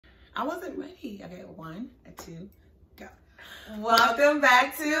I wasn't ready. Okay, 1, 2, go. Welcome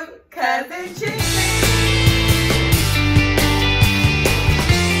back to Cousin Chick.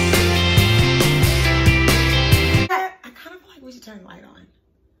 I kind of feel like we should turn the light on.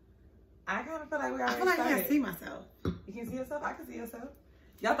 I kind of feel like we already I feel like started. I can't see myself. You can see yourself? I can see yourself.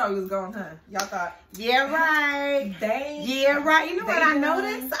 Y'all thought we was going, huh? Y'all thought. Yeah, right. Yeah, right. You know what I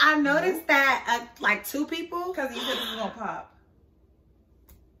noticed? I noticed that like 2 people. Because you said this was going to pop.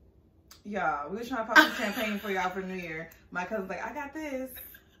 Y'all, we were trying to pop some champagne for y'all for New Year. My cousin's like, I got this.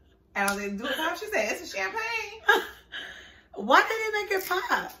 And I was like, do it pop? She said, it's a champagne. Why did it make it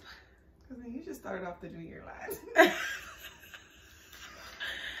pop? Because you just started off the New Year line.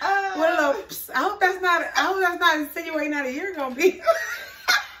 Well, I hope that's not insinuating how the year gonna be.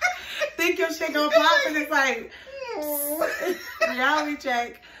 Think your shit gonna pop and it's like reality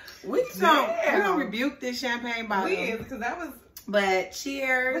check. We don't rebuke this champagne bottle. We is, because that was. But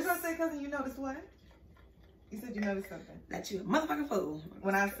cheers. What's I say, cousin? You noticed what? You said you noticed something. That you a motherfucking fool.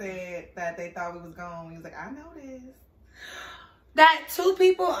 When I said that they thought we was gone, he was like, I noticed. That 2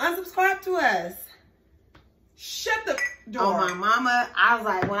 people unsubscribed to us. Shut the door. Oh, my mama. I was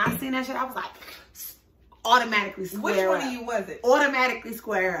like, when I seen that shit, I was like, automatically square. Which one of you was it? Automatically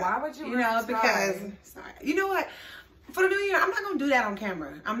square. Why would you? You know, because, sorry. You know what? For the New Year, I'm not going to do that on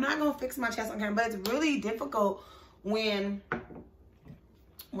camera. I'm not going to fix my chest on camera. But it's really difficult when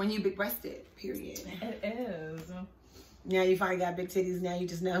you big breasted, period. It is. Now you finally got big titties. Now you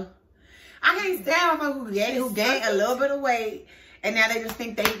just know. I can't stand motherfuckers who gain a little bit of weight. And now they just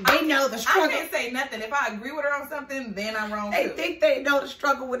think they know the struggle. I can't say nothing. If I agree with her on something, then I'm wrong They too. think they know the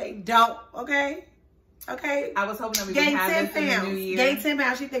struggle when they don't. Okay? Okay? I was hoping that we Gain would have 10 this in the New Year. Gain 10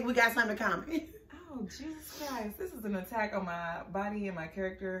 pounds. She think we got something to comment. Oh, Jesus Christ. This is an attack on my body and my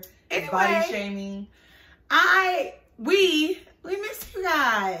character. Anyway, body shaming. We miss you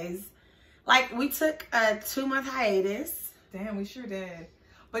guys. Like, we took a 2-month hiatus. Damn, we sure did.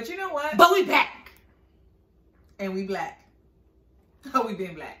 But you know what? But we back. And we black. Oh, we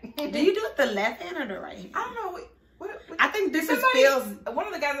been black. Do you do it the left hand or the right hand? I don't know. What I think this feels. One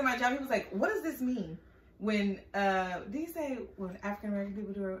of the guys at my job, he was like, "What does this mean?" When did he say when African American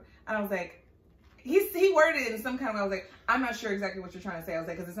people do it? And I was like, he worded it in some kind of way. I was like, I'm not sure exactly what you're trying to say. I was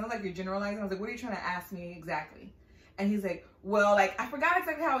like, because it sounds like you're generalizing. I was like, what are you trying to ask me exactly? And he's like, well, like, I forgot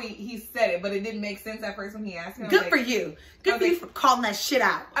exactly how he said it, but it didn't make sense at first when he asked me. Good for you. Good for you for calling that shit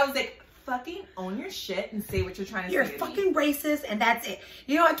out. I was like, fucking own your shit and say what you're trying to say. You're fucking racist, and that's it.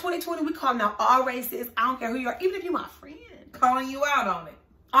 You know, in 2020, we call now all racists. I don't care who you are, even if you're my friend. Calling you out on it.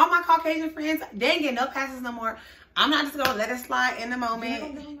 All my Caucasian friends, they ain't getting no passes no more. I'm not just gonna let it slide in the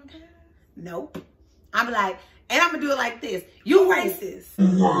moment. Nope. I'm like, and I'm gonna do it like this. You racist.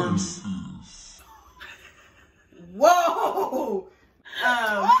 Whoa.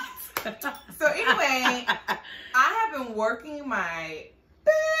 So anyway, I have been working my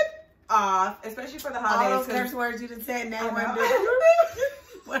off, especially for the holidays. All those curse words you just said now.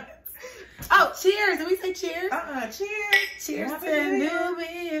 What? Oh, cheers. Did we say cheers? Cheers. Cheers to New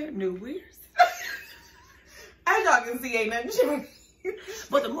Year. New Year's. As y'all can see, ain't nothing changed.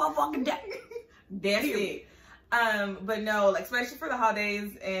 But the motherfucking day. That's it. But no, like, especially for the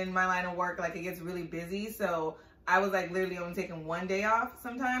holidays in my line of work, like, it gets really busy. So I was like literally only taking 1 day off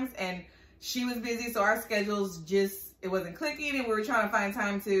sometimes, and she was busy, so our schedules just, it wasn't clicking, and we were trying to find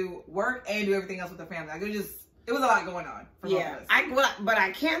time to work and do everything else with the family. Like, it was a lot going on for both of us. But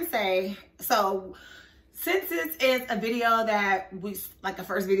I can say, so since this is a video that like the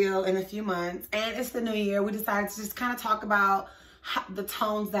first video in a few months, and it's the New Year, we decided to just kind of talk about the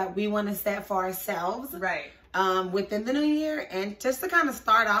tones that we want to set for ourselves. Right. Within the New Year. And just to kind of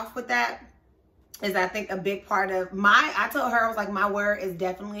start off with that is, I think, a big part of I told her, I was like, my word is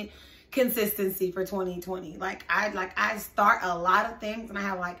definitely consistency for 2020. Like I start a lot of things and I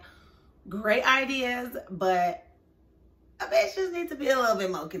have like great ideas, but a bitch just needs to be a little bit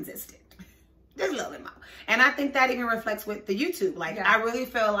more consistent. Just a little bit more. And I think that even reflects with the YouTube. Like, yeah. I really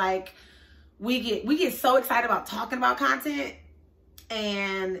feel like we get so excited about talking about content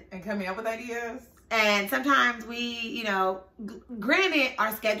and coming up with ideas. And sometimes we, you know, granted,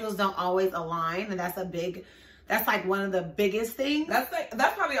 our schedules don't always align, and that's like one of the biggest things.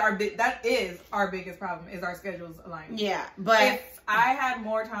 That's probably that is our biggest problem, is our schedules aligning. Yeah, but if I had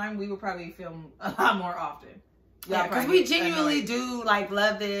more time, we would probably film a lot more often. Yeah, because we genuinely do like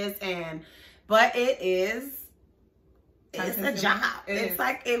love this, but it's a job. It's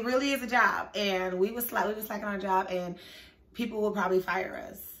like, it really is a job, and we was slacking on our job, and people will probably fire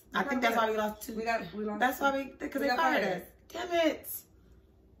us. I think that's why we lost two. We lost. That's why because they fired us. Damn it!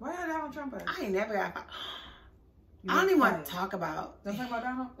 Why are Donald Trump us? I ain't never got fired. I don't even want to talk about. Don't talk about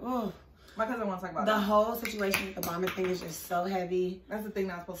Donald? Oh. My cousin wants to talk about the Donald. whole situation with the bombing thing is just so heavy. That's the thing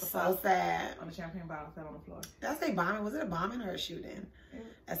that was supposed to So sad. on the champagne bottle fell on the floor. Did I say bombing? Was it a bombing or a shooting?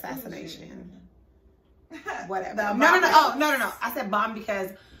 Assassination. Whatever. No. Oh, no. I said bomb because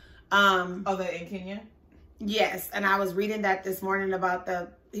in Kenya? Yes, and I was reading that this morning about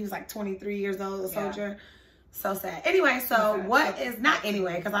he was like 23 years old, a soldier. So sad. Anyway, so what is not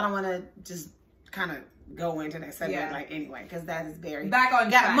anyway, because I don't want to just kind of go into that subject like anyway, because that is very back on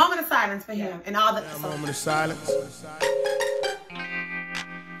track. A moment of silence for him and all the a moment of silence.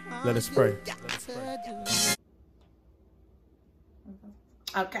 Let us pray.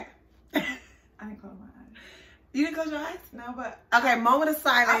 Okay. I didn't close my eyes. You didn't close your eyes? No, but okay. Moment of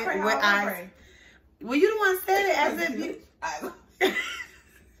silence with eyes. Pray. Well, you the one said it as if you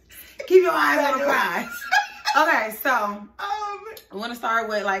keep your eyes on the prize. Okay, so I want to start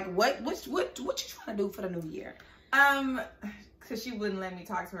with like what you trying to do for the new year? Because she wouldn't let me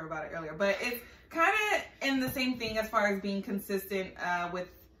talk to her about it earlier, but it's kind of in the same thing as far as being consistent with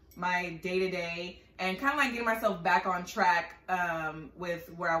my day-to-day and kind of like getting myself back on track with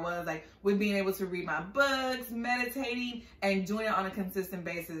where I was, like with being able to read my books, meditating, and doing it on a consistent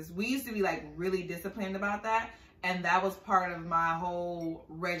basis. We used to be like really disciplined about that, and that was part of my whole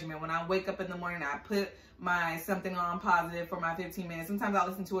regimen. When I wake up in the morning, I put my something on positive for my 15 minutes. Sometimes I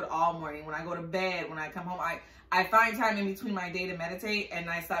listen to it all morning. When I go to bed, when I come home, I find time in between my day to meditate, and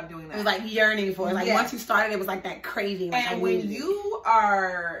I stopped doing that. It was like yearning for it. Like once you started, it was like that craving. Like, and when you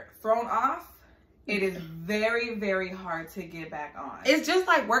are thrown off, it is very, very hard to get back on. It's just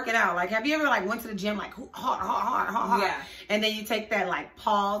like working out. Like, have you ever like went to the gym like hard? Yeah. And then you take that like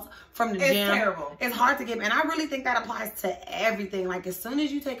pause from the gym. It's terrible. It's hard to get. And I really think that applies to everything. Like as soon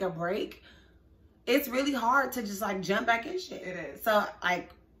as you take a break, it's really hard to just like jump back in shit. It is. So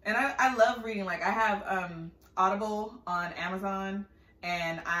like, and I love reading. Like I have Audible on Amazon,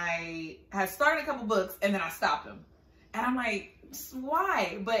 and I had started a couple books and then I stopped them. And I'm like,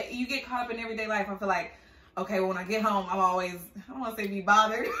 why? But you get caught up in everyday life. I feel like, okay, well, when I get home, I'm always, I don't want to say be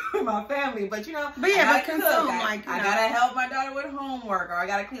bothered with my family, but you know, but yeah, but consume, like, I gotta help my daughter with homework, or I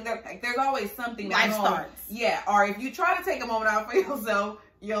gotta clean up. Like, there's always something that life starts. Yeah, or if you try to take a moment out for yourself,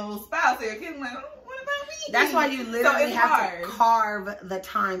 your spouse or your kids like, oh, what about me? That's why you literally have to carve the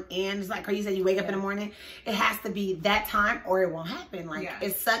time in. It's like, or you said you wake up in the morning, it has to be that time or it won't happen. Like,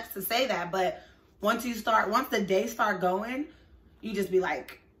 it sucks to say that, but once the days start going, you just be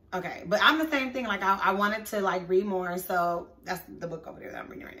like, okay. But I'm the same thing. Like I wanted to like read more. So that's the book over there that I'm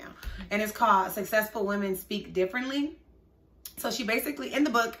reading right now. And it's called Successful Women Speak Differently. So she basically, in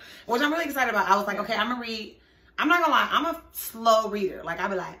the book, which I'm really excited about, I was like, okay, I'm gonna read. I'm not gonna lie, I'm a slow reader. Like I'll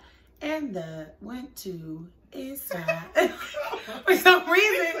be like, and the went to inside. For some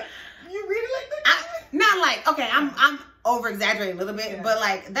reason. You read it like that? Not like, okay, I'm over exaggerating a little bit, but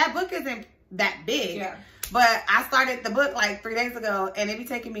like that book isn't that big. Yeah. But I started the book like 3 days ago, and it be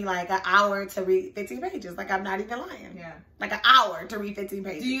taking me like an hour to read 15 pages. Like I'm not even lying. Yeah. Like an hour to read 15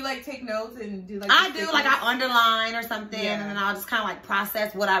 pages. Do you like take notes and do like? I do. Like I underline or something, and then I'll just kind of like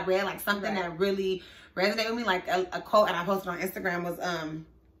process what I read, like something that really resonated with me. Like a quote, and I posted on Instagram was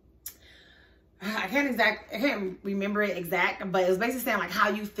I can't remember it exact, but it was basically saying like how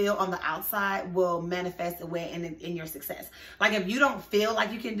you feel on the outside will manifest away in your success. Like if you don't feel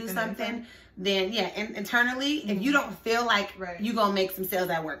like you can do something, then internally, if you don't feel like you're gonna make some sales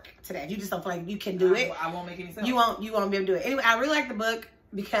at work today, if you just don't feel like you can do it, I won't make any sales. You won't be able to do it. Anyway, I really like the book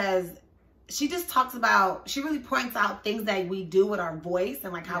because she just talks about, she really points out things that we do with our voice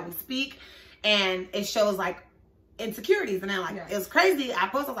and like how we speak, and it shows like insecurities. And then like it was crazy. I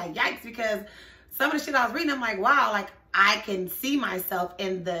posted like yikes, because some of the shit I was reading, I'm like, wow, like I can see myself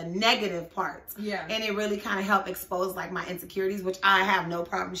in the negative parts. Yeah. And it really kind of helped expose like my insecurities, which I have no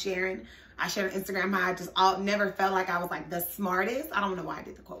problem sharing. I shared on Instagram how I just never felt like I was like the smartest. I don't know why I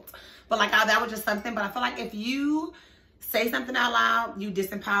did the quotes, but like that was just something. But I feel like if you say something out loud, you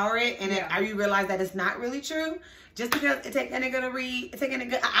disempower it, and if you realize that it's not really true, just because it takes a nigga to read,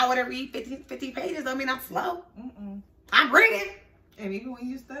 an hour to read 50 pages, don't mean I'm slow. I'm reading. And even when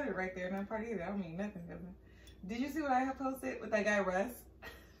you stuttered right there in that part either, I don't mean nothing. Did you see what I have posted with that guy Russ?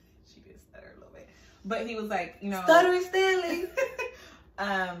 She did stutter a little bit, but he was like, you know, Stuttering Stanley.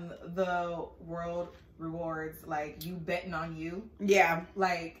 The world rewards like you betting on you. Yeah.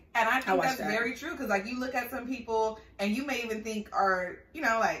 Like, and I think that's very true, because like you look at some people and you may even think are, you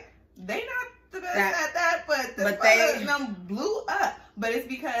know, like they not the best at that, but they blew up. But it's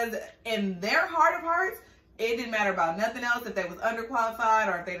because in their heart of hearts, it didn't matter about nothing else. If they was underqualified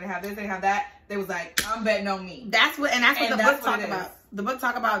or if they didn't have this, they didn't have that, they was like, I'm betting on me. That's what the book talk about. The book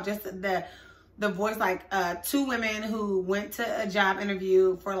talk about just the the voice, like 2 women who went to a job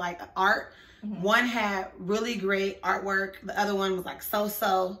interview for like art. One had really great artwork. The other one was like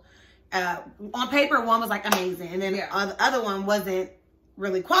so-so. On paper, one was like amazing. And then the other one wasn't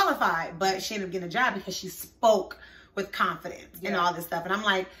really qualified, but she ended up getting a job because she spoke with confidence and all this stuff. And I'm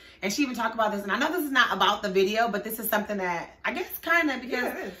like, and she even talked about this. And I know this is not about the video, but this is something that I guess kind of,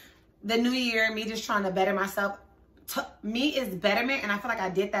 because the new year, me just trying to better myself. Me is betterment, and I feel like I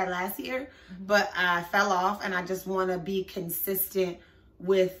did that last year, but I fell off, and I just want to be consistent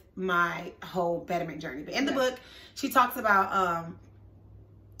with my whole betterment journey. But in the book, she talks about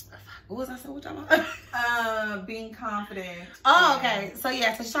what was I talking about? Being confident. Oh, okay. So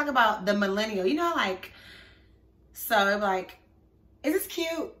yeah, so she talked about the millennial. You know, like, so like, is this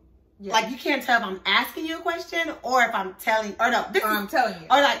cute? Yeah. Like, you can't tell if I'm asking you a question or if I'm telling, or no, this I'm telling you,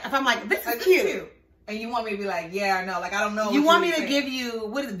 or like if I'm like, this is cute. And you want me to be like, yeah or no, like I don't know. You want me to give you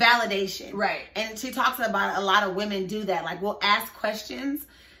what is validation, right? And she talks about a lot of women do that. Like, we'll ask questions,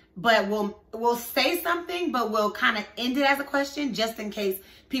 but we'll say something, but we'll kind of end it as a question just in case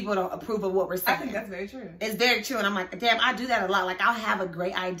people don't approve of what we're saying. I think that's very true. It's very true, and I'm like, damn, I do that a lot. Like, I'll have a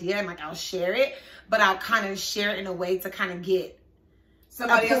great idea and like I'll share it, but I'll kind of share it in a way to kind of get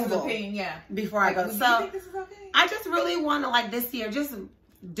somebody else's opinion, before I go. So you think this is okay? I just really want to, like, this year, just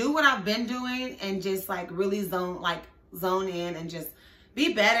do what I've been doing and just like really zone in and just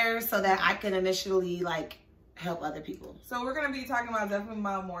be better so that I can initially like help other people. So we're going to be talking definitely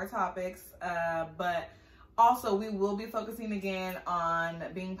about more topics, but also we will be focusing again on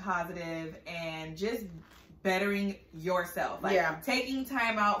being positive and just bettering yourself. Like taking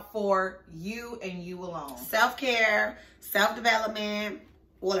time out for you and you alone. Self-care, self-development,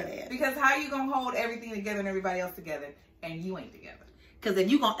 all of that. Because how you going to hold everything together and everybody else together and you ain't together? Because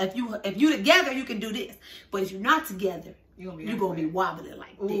if you together, you can do this. But if you're not together, you're gonna be wobbling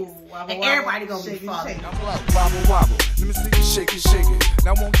like this. Wobble, and everybody gonna be falling. Wobble, wobble. Let me see you shake it.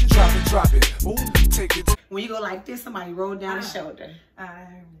 Now won't you drop it. Ooh, take it. When you go like this, somebody roll down the shoulder.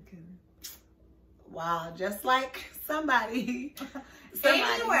 Wow, just like somebody.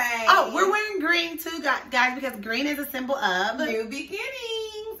 Anyway. Oh, we're wearing green too, guys, because green is a symbol of new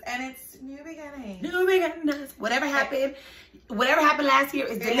beginnings. And it's new beginnings. New beginnings. Whatever happened last year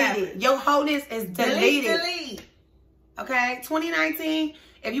is deleted. Your wholeness is deleted. Delete. Okay? 2019,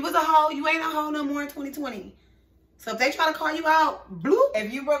 if you was a hoe, you ain't a hoe no more in 2020. So if they try to call you out, bloop.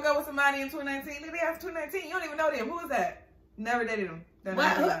 If you broke up with somebody in 2019, maybe after 2019, you don't even know them. Who was that? Never dated them.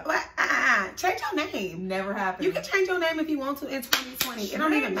 What? Change your name. Never happened. You can change your name if you want to in 2020. It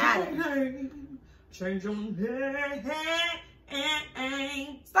don't even matter. Change your name.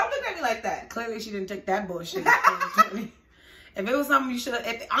 Stop looking at me like that. Clearly, she didn't take that bullshit. If it was something you should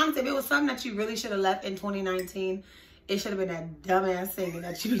have, honestly, if it was something that you really should have left in 2019, it should have been that dumbass singing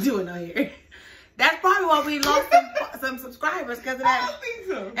that you be doing on here. That's probably why we lost some subscribers, because of that. I don't think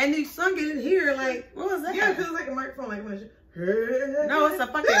so. And you sung it in here, like, what was that? Yeah, because it's like a microphone, like, no, it's a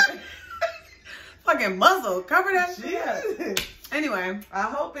fucking muzzle. Cover that shit. Anyway, I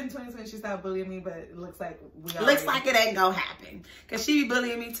hope in 2020 she stopped bullying me, but it looks like looks like it ain't gonna happen, because she be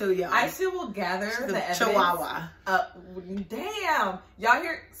bullying me too, y'all. I still will gather the evidence. Chihuahua. Damn, y'all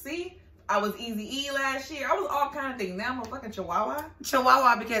hear? See, I was Easy E last year. I was all kind of things. Now I'm a fucking Chihuahua.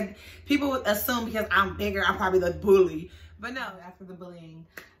 Chihuahua, because people would assume because I'm bigger, I'm probably the bully. But no, after the bullying.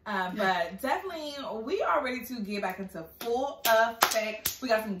 But definitely, we are ready to get back into full effect. We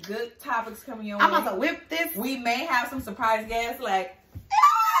got some good topics coming your way. I'm about to whip this. We may have some surprise guests, like,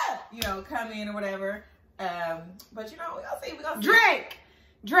 you know, come in or whatever. But you know, we're gonna see. We're gonna see.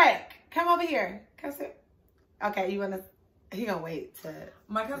 Drake, come over here. Come sit. Okay, you wanna? He gonna wait to.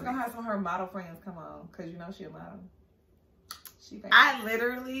 My cousin's gonna have some of her model friends come on, cause you know she a model. She famous. I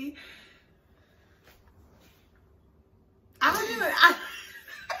literally. I don't even.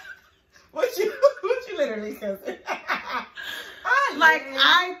 What you literally cousin?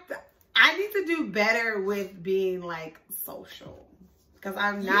 I need to do better with being like social, because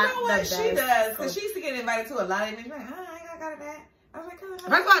I'm not. You know what she does? Because she used to get invited to a lot of events. Like, I ain't got that. I was like, first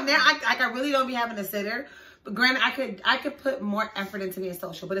of all, now I really don't be having a sitter. But granted, I could put more effort into being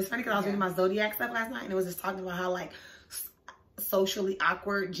social. But it's funny because I was reading my zodiac stuff last night, and it was just talking about how like socially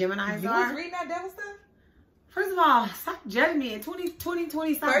awkward Geminis are. You was reading that devil stuff? First of all, stop judging me. In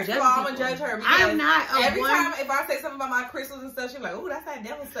 2020, stop judging me. First of all, I'm going to judge her. I'm not every time if I say something about my crystals and stuff, she's like, ooh, that's that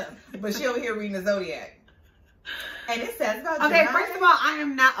devil stuff. But she over here reading the zodiac. And it says about okay, first of all, I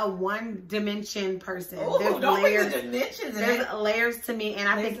am not a one-dimension person. Ooh, there's don't layers. Put the dimensions in there's layers to me, and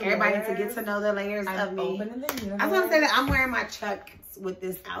I think everybody needs to get to know the layers of me. I just want to say that I'm wearing my Chucks with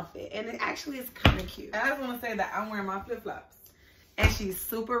this outfit, and it actually is kind of cute. And I just want to say that I'm wearing my flip-flops. And she's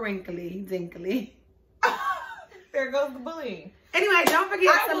super wrinkly, dinkly. There goes the bullying. Anyway, don't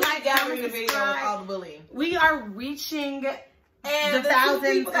forget I to will like, gather comment, the video of subscribe. all the bullying. We are reaching And the the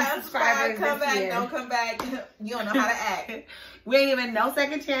thousands people that of subscribers come this back, year. don't come back. You don't know how to act. We ain't even no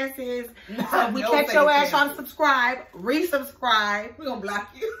second chances. No, So if we no catch your second ass on chances. subscribe, resubscribe, We're gonna block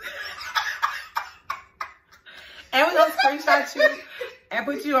you. and we're gonna screenshot you and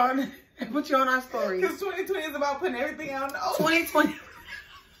put you on our stories. Because 2020 is about putting everything out in the open. 2020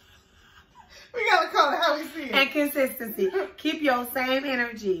 We gotta call it how we see it. and consistency. Keep your same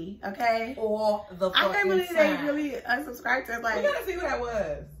energy, okay? Or the I can't fucking believe they time. really unsubscribed to us. We Like, gotta see who that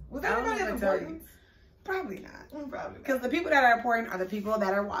was. Was that I don't anybody of even tell you. importance? Probably not. Probably not. Because the people that are important are the people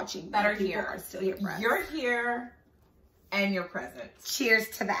that are watching. That The are people here. Are still here for us. You're here and you're present. Cheers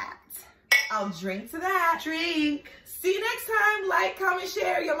to that. I'll drink to that. Drink. See you next time. Like, comment,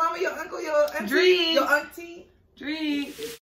 share. Your mama, your uncle, your auntie, Drink. your auntie. Drink.